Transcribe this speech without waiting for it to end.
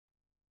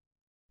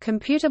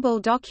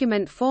Computable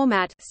Document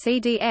Format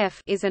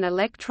 (CDF) is an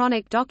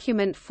electronic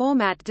document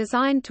format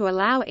designed to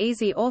allow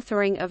easy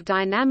authoring of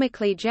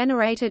dynamically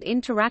generated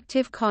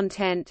interactive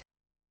content.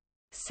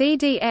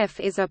 CDF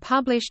is a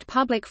published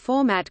public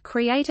format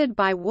created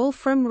by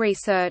Wolfram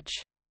Research.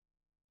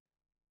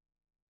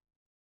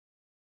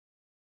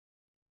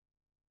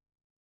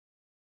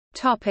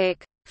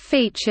 Topic: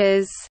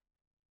 Features.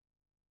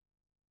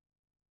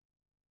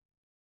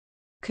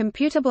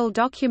 Computable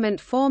document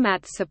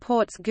format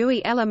supports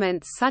GUI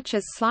elements such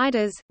as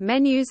sliders,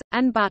 menus,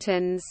 and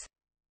buttons.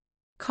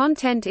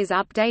 Content is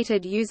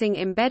updated using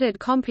embedded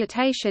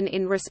computation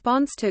in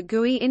response to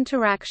GUI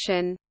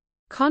interaction.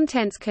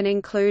 Contents can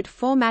include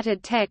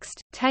formatted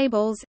text,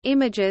 tables,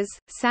 images,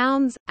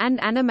 sounds, and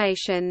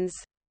animations.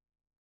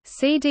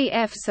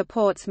 CDF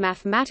supports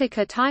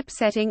Mathematica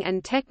typesetting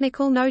and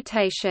technical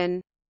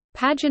notation.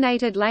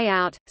 Paginated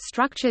layout,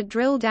 structured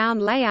drill-down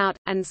layout,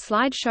 and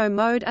slideshow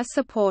mode are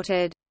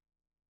supported.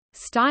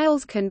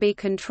 Styles can be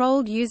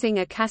controlled using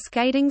a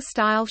cascading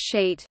style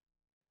sheet.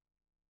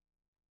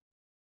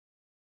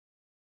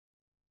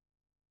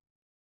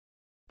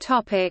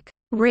 Topic: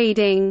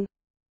 Reading.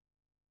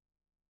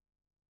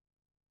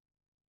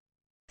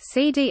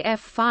 CDF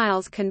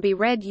files can be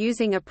read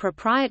using a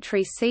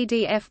proprietary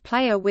CDF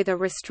player with a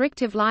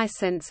restrictive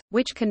license,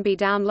 which can be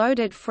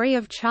downloaded free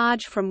of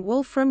charge from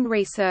Wolfram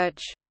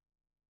Research.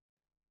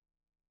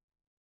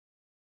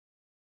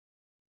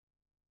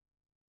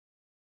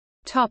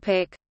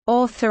 Topic: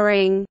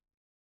 Authoring.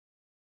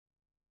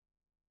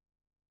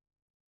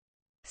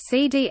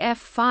 CDF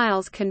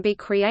files can be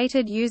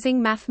created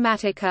using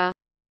Mathematica.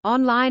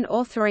 Online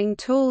authoring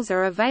tools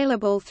are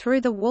available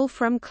through the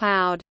Wolfram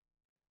Cloud.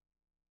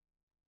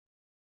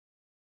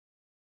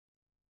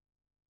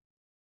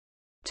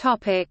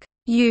 Topic: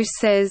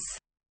 Uses.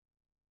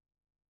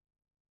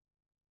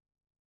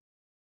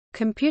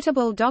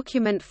 Computable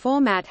document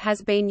format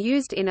has been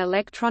used in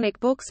electronic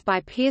books by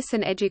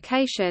Pearson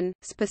Education,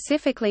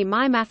 specifically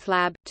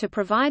MyMathLab, to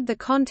provide the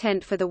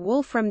content for the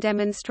Wolfram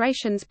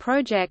Demonstrations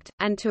project,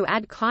 and to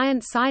add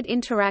client-side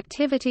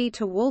interactivity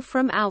to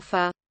Wolfram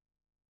Alpha.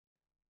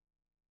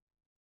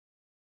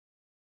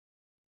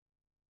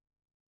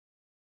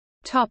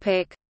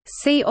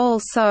 See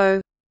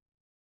also: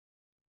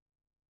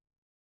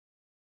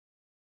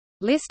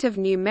 List of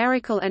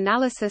numerical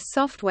analysis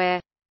software,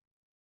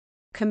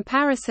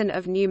 Comparison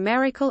of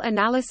numerical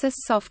analysis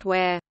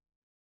software.